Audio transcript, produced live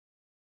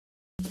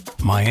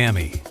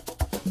Miami.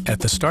 At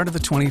the start of the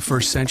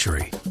 21st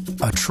century,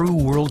 a true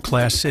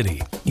world-class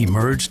city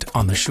emerged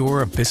on the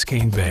shore of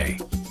Vizcayne Bay.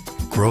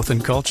 Growth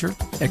and culture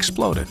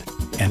exploded,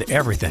 and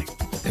everything,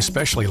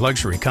 especially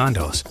luxury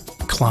condos,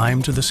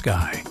 climbed to the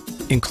sky,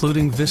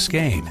 including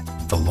Vizcayne,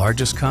 the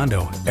largest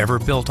condo ever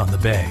built on the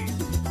bay.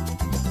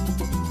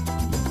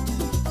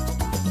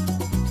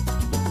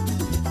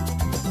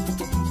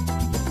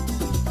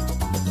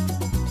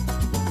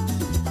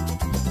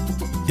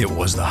 It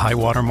was the high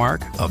water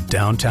mark of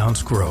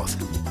downtown's growth.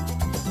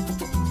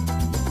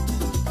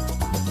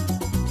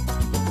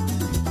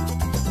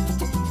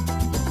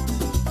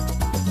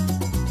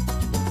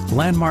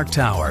 Landmark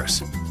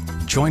towers,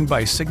 joined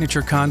by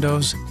signature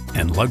condos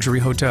and luxury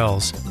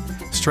hotels,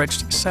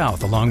 stretched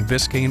south along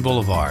Vizcayne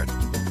Boulevard,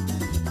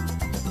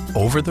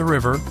 over the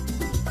river,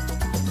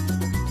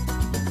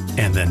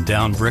 and then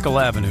down Brickell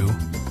Avenue,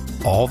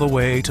 all the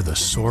way to the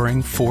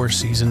soaring Four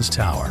Seasons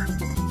Tower.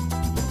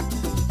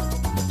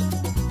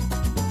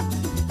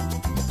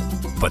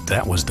 But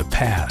that was the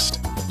past.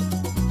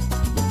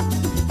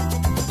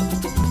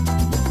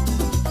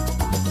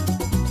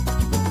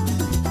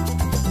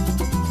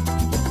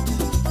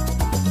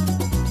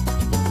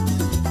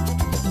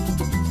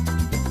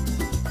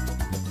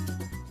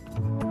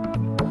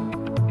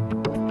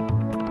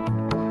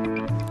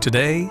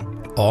 Today,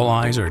 all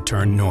eyes are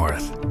turned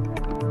north.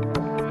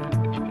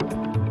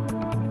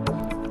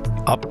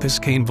 Up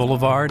Vizcayne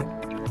Boulevard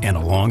and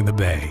along the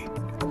bay,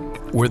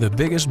 where the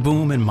biggest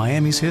boom in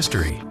Miami's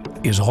history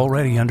is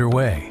already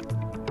underway.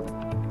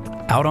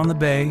 Out on the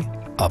bay,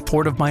 a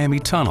Port of Miami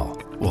tunnel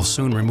will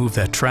soon remove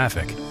that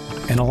traffic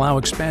and allow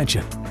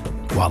expansion,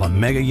 while a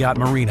mega yacht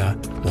marina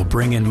will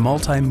bring in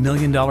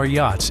multi-million-dollar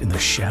yachts in the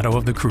shadow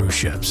of the cruise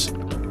ships.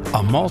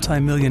 A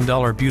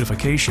multi-million-dollar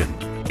beautification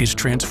is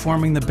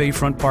transforming the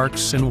bayfront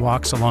parks and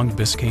walks along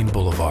Vizcayne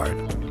Boulevard.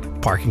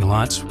 Parking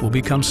lots will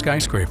become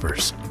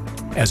skyscrapers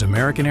as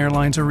American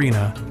Airlines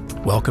Arena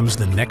welcomes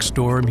the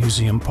next-door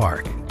museum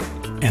park.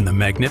 And the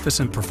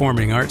magnificent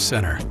Performing Arts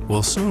Center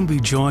will soon be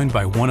joined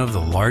by one of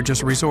the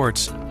largest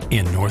resorts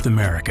in North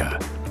America.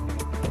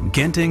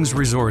 Genting's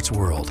Resorts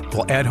World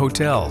will add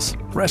hotels,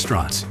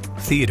 restaurants,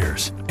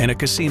 theaters, and a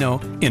casino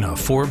in a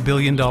 $4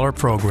 billion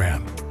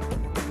program.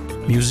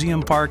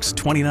 Museum Park's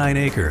 29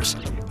 acres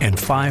and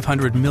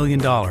 $500 million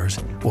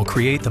will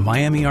create the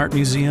Miami Art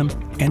Museum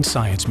and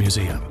Science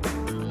Museum.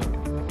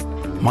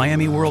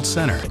 Miami World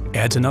Center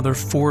adds another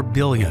 $4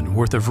 billion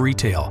worth of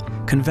retail,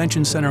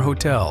 convention center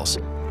hotels,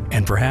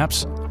 and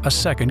perhaps a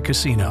second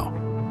casino.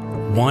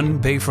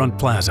 One Bayfront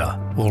Plaza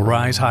will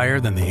rise higher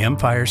than the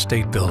Empire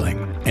State Building,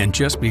 and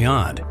just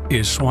beyond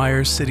is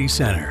Swire City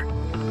Center.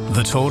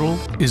 The total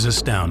is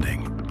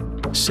astounding.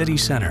 City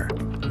Center,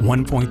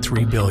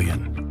 $1.3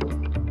 billion.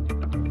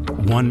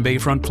 One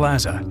Bayfront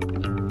Plaza,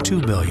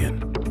 $2 billion.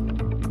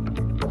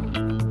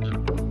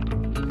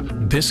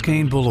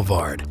 Vizcayne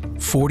Boulevard,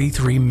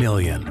 $43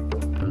 million.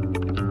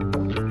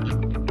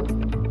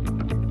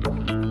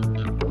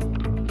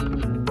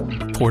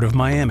 Port of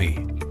Miami,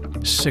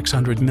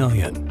 $600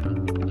 million.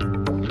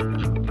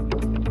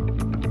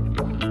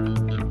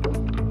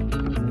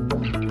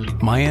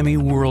 Miami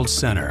World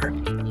Center,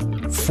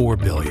 $4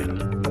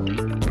 billion.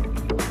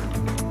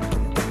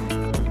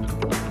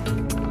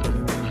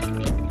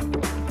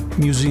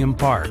 Museum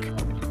Park,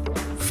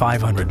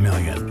 $500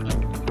 million.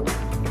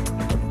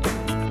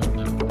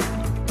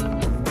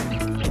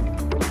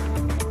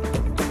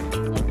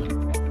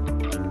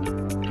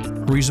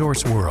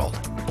 Resorts World,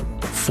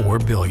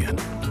 $4 billion.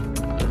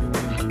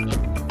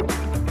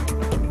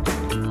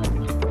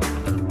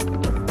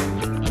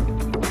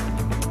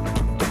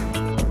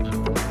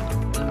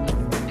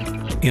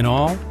 In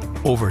all,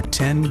 over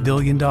 $10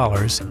 billion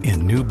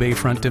in new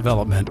bayfront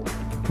development,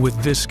 with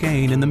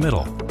Vizcayne in the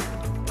middle,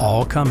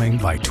 all coming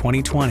by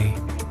 2020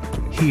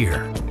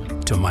 here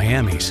to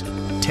Miami's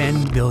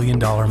 $10 billion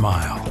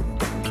mile.